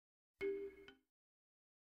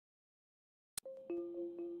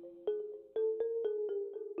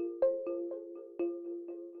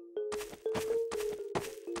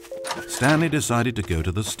Stanley decided to go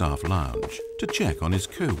to the staff lounge to check on his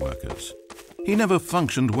co-workers. He never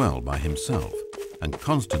functioned well by himself and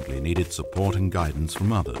constantly needed support and guidance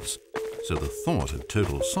from others, so the thought of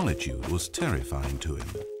total solitude was terrifying to him.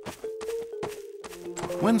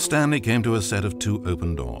 When Stanley came to a set of 2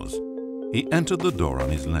 open doors, he entered the door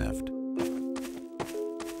on his left.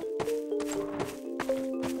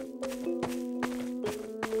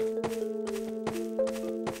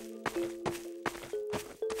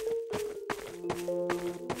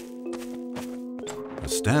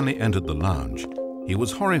 As Stanley entered the lounge, he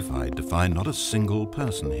was horrified to find not a single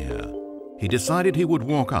person here. He decided he would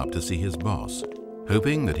walk up to see his boss,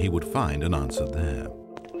 hoping that he would find an answer there.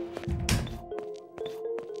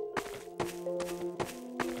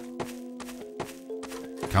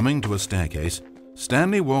 Coming to a staircase,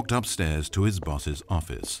 Stanley walked upstairs to his boss's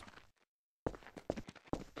office.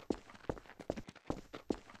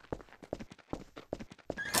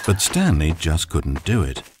 But Stanley just couldn't do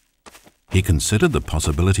it. He considered the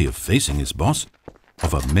possibility of facing his boss,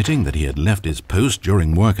 of admitting that he had left his post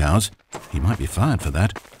during work hours. He might be fired for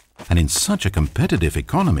that. And in such a competitive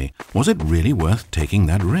economy, was it really worth taking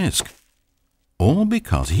that risk? All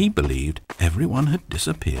because he believed everyone had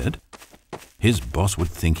disappeared? His boss would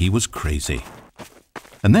think he was crazy.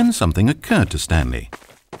 And then something occurred to Stanley.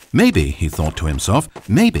 Maybe, he thought to himself,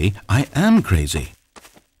 maybe I am crazy.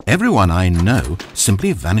 Everyone I know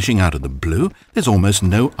simply vanishing out of the blue, there's almost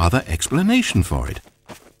no other explanation for it.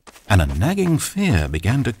 And a nagging fear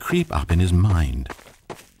began to creep up in his mind.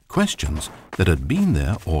 Questions that had been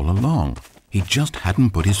there all along. He just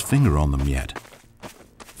hadn't put his finger on them yet.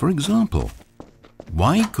 For example,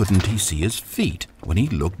 why couldn't he see his feet when he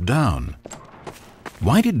looked down?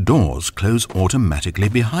 Why did doors close automatically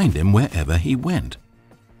behind him wherever he went?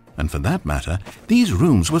 And for that matter, these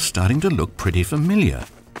rooms were starting to look pretty familiar.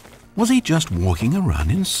 Was he just walking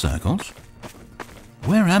around in circles?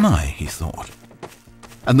 Where am I, he thought.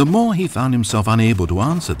 And the more he found himself unable to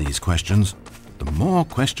answer these questions, the more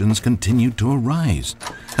questions continued to arise,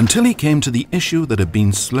 until he came to the issue that had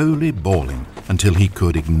been slowly boiling until he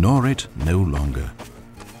could ignore it no longer.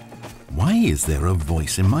 Why is there a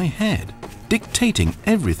voice in my head, dictating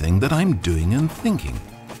everything that I'm doing and thinking?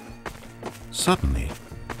 Suddenly,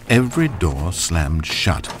 every door slammed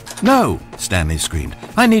shut. "No!" Stanley screamed.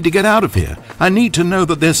 "I need to get out of here. I need to know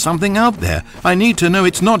that there's something out there. I need to know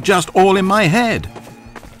it's not just all in my head."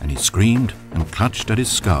 And he screamed and clutched at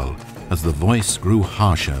his skull as the voice grew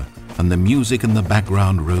harsher and the music in the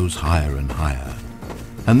background rose higher and higher.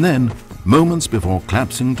 And then, moments before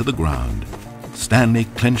collapsing to the ground, Stanley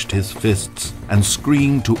clenched his fists and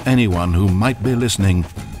screamed to anyone who might be listening,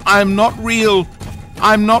 "I'm not real!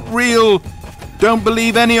 I'm not real! Don't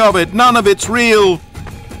believe any of it! None of it's real!"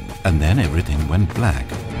 And then everything went black.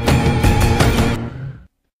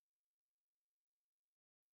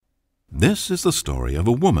 This is the story of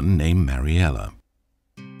a woman named Mariella.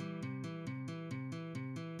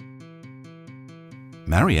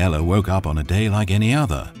 Mariella woke up on a day like any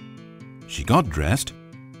other. She got dressed,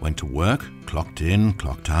 went to work, clocked in,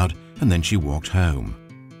 clocked out, and then she walked home.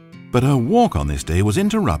 But her walk on this day was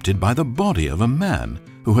interrupted by the body of a man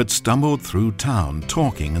who had stumbled through town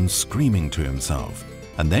talking and screaming to himself,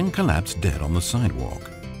 and then collapsed dead on the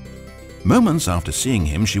sidewalk. Moments after seeing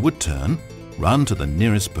him, she would turn, run to the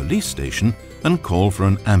nearest police station, and call for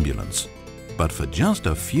an ambulance. But for just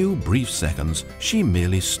a few brief seconds, she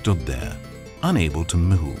merely stood there, unable to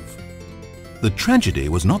move. The tragedy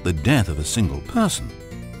was not the death of a single person.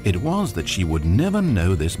 It was that she would never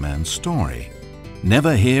know this man's story,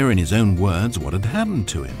 never hear in his own words what had happened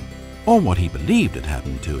to him, or what he believed had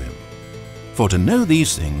happened to him. For to know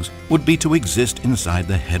these things would be to exist inside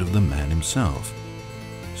the head of the man himself.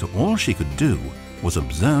 So all she could do was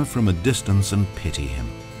observe from a distance and pity him.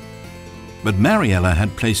 But Mariella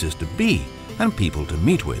had places to be and people to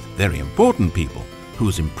meet with, very important people,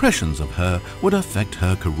 whose impressions of her would affect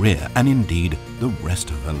her career and indeed the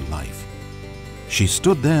rest of her life. She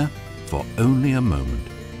stood there for only a moment,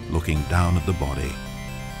 looking down at the body,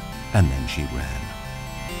 and then she ran.